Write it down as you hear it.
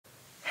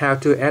How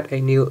to add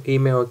a new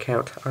email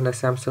account on the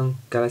Samsung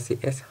Galaxy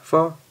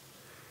S4.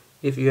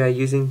 If you are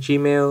using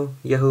Gmail,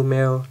 Yahoo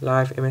Mail,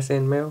 Live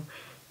MSN Mail,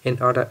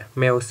 and other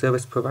mail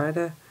service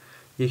provider,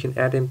 you can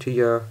add them to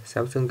your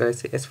Samsung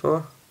Galaxy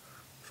S4.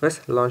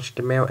 First, launch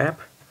the Mail app.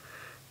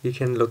 You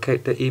can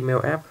locate the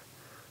email app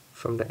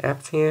from the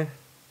apps here.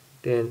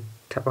 Then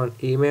tap on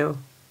Email.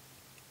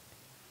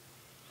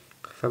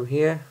 From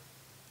here,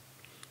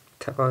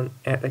 tap on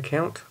Add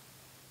Account.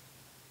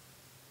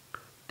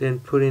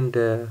 Then put in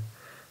the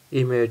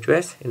email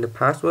address and the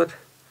password.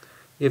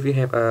 If you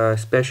have a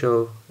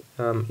special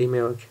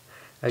email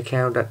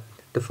account that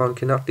the phone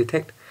cannot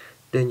detect,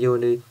 then you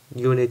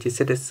need to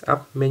set this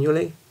up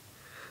manually.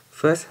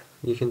 First,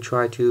 you can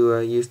try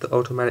to use the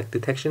automatic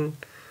detection.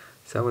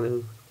 So I'm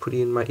going to put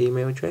in my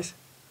email address.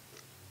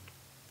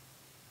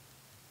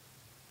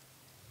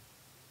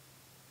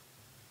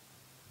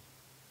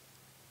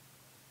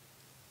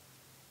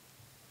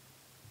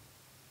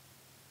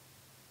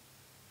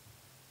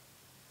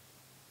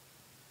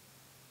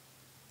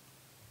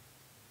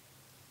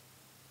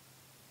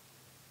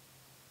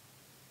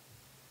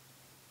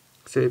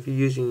 So if you're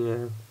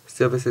using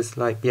services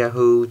like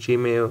Yahoo,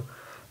 Gmail,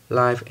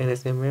 Live,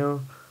 MSN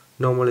Mail,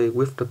 normally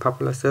with the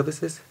popular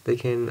services, they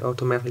can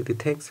automatically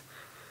detect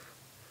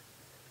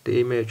the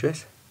email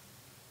address.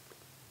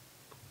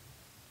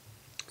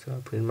 So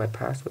I'll put in my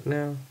password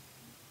now.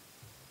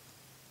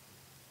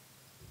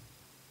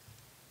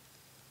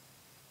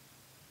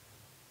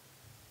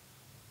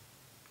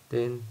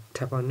 Then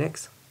tap on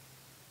Next.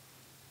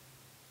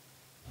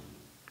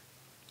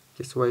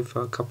 Just wait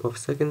for a couple of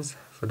seconds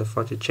for the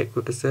phone to check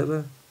with the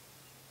server.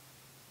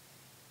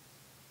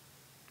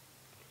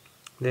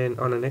 Then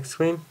on the next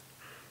screen,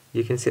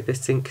 you can set the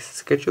sync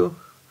schedule.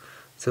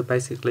 So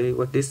basically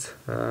what this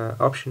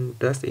option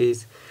does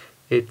is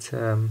it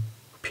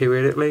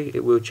periodically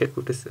it will check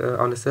with this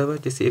on the server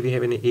to see if you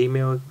have any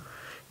email,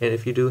 and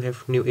if you do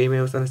have new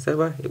emails on the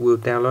server, it will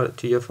download it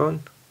to your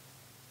phone.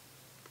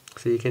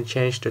 So you can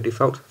change the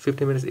default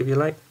 15 minutes if you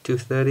like to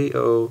 30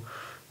 or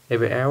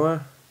every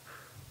hour.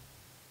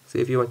 So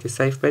if you want to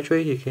save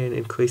battery, you can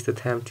increase the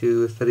time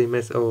to 30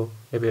 minutes or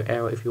every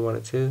hour if you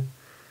wanted to.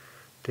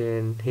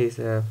 Then here's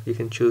you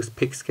can choose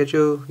pick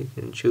schedule, you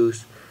can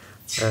choose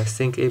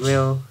sync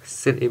email,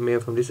 send email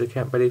from this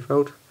account by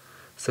default.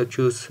 So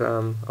choose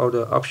all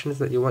the options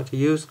that you want to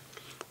use.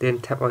 Then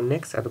tap on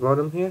next at the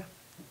bottom here.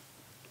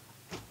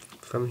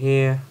 From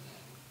here,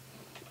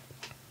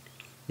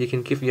 you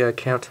can give your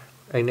account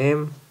a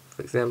name.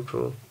 For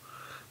example,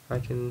 I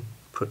can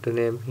put the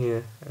name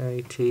here,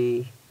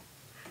 IT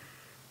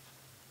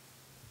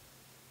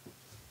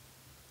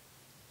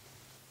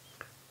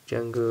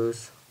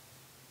Jungles.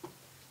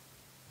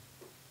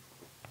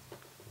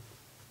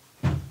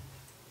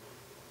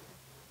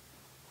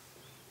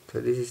 So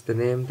this is the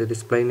name, the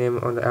display name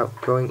on the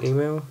outgoing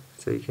email.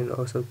 So you can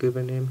also give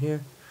a name here.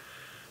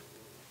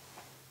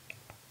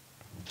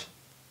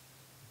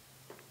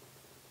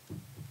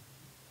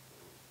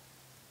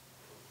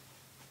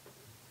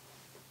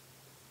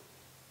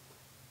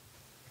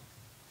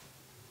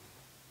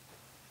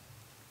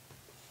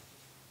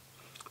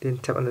 Then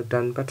tap on the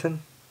Done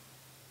button.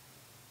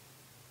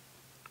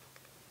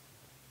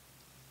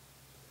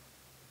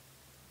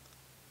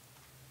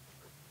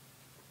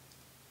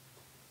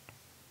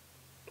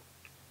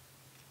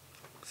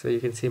 So you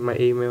can see my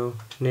email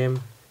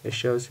name, it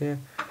shows here,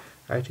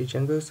 IT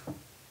Jungles.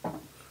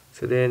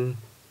 So then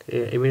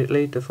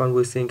immediately the phone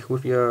will sync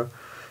with your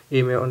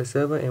email on the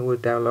server and will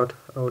download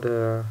all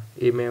the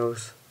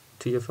emails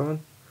to your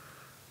phone.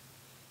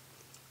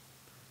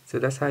 So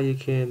that's how you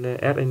can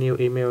add a new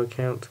email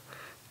account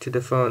to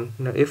the phone.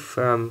 Now if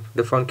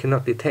the phone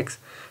cannot detect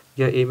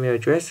your email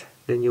address,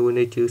 then you will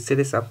need to set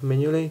this up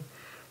manually.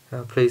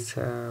 Please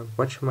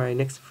watch my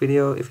next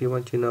video if you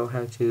want to know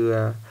how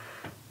to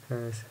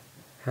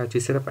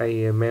set up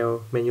a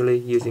mail manually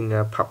using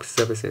POP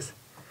services.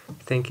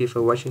 Thank you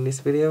for watching this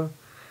video.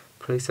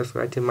 Please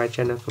subscribe to my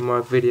channel for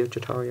more video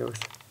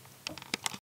tutorials.